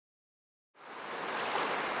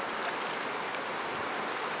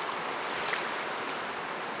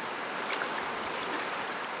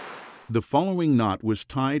The following knot was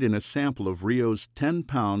tied in a sample of RIO's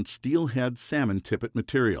 10-pound steelhead salmon tippet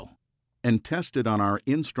material and tested on our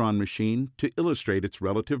Instron machine to illustrate its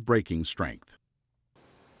relative breaking strength.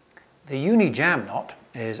 The UNI jam knot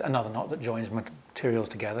is another knot that joins materials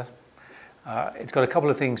together. It's got a couple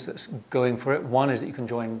of things that's going for it. One is that you can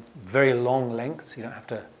join very long lengths, you don't have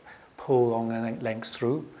to pull long lengths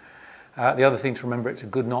through. The other thing to remember, it's a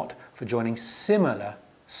good knot for joining similar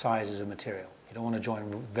sizes of material. You don't want to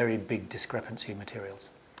join very big discrepancy materials.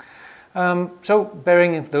 So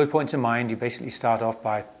bearing those points in mind, you basically start off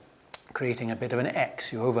by creating a bit of an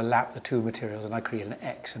X. You overlap the two materials, and I create an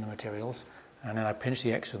X in the materials. And then I pinch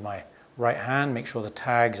the X with my right hand, make sure the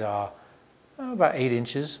tags are about 8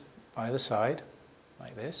 inches by the side,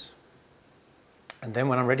 like this. And then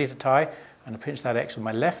when I'm ready to tie, I'm going to pinch that X with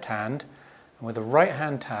my left hand, and with the right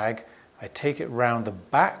hand tag, I take it round the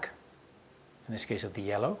back, in this case of the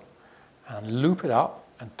yellow, and loop it up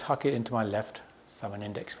and tuck it into my left thumb and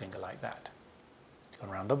index finger like that. It's gone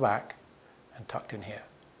around the back and tucked in here.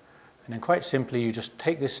 And then quite simply, you just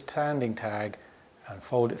take this standing tag and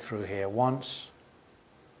fold it through here once,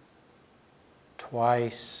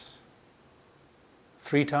 twice,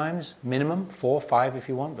 3 times minimum, 4, 5 if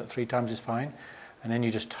you want, but 3 times is fine. And then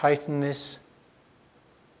you just tighten this.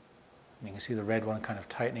 And you can see the red one kind of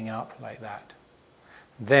tightening up like that.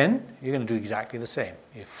 Then you're going to do exactly the same.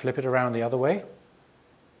 You flip it around the other way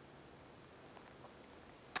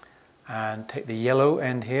and take the yellow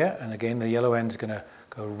end here, and again the yellow end is going to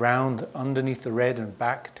go round underneath the red and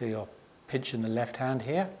back to your pinch in the left hand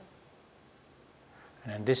here.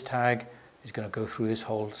 And then this tag is going to go through this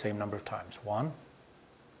hole the same number of times. 1,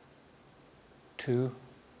 2,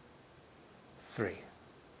 3.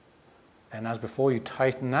 And as before, you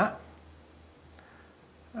tighten that.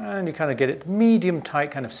 And you kind of get it medium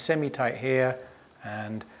tight, kind of semi-tight here,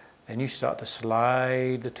 and then you start to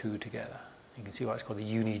slide the two together. You can see why it's called the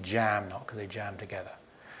UNI jam knot, because they jam together.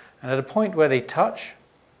 And at a point where they touch,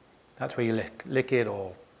 that's where you lick it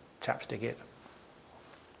or chapstick it.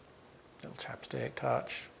 Little chapstick,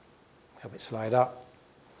 touch, help it slide up.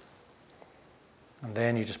 And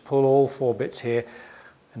then you just pull all 4 bits here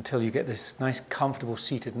until you get this nice comfortable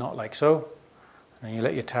seated knot like so. And then you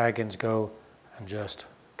let your tag ends go and just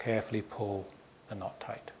carefully pull the knot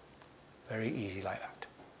tight. Very easy like that.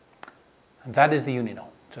 And that is the UNI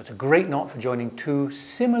knot. So it's a great knot for joining 2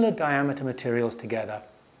 similar diameter materials together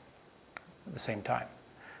at the same time.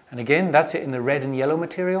 And again, that's it in the red and yellow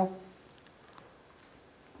material.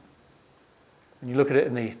 When you look at it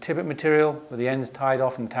in the tippet material, with the ends tied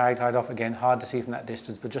off and tag tied off, again, hard to see from that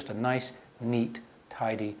distance, but just a nice, neat,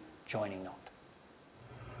 tidy joining knot.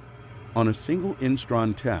 On a single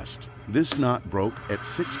Instron test, this knot broke at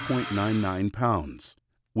 6.99 pounds,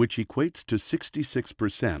 which equates to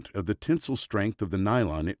 66% of the tensile strength of the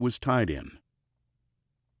nylon it was tied in.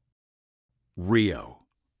 RIO.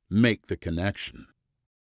 Make the connection.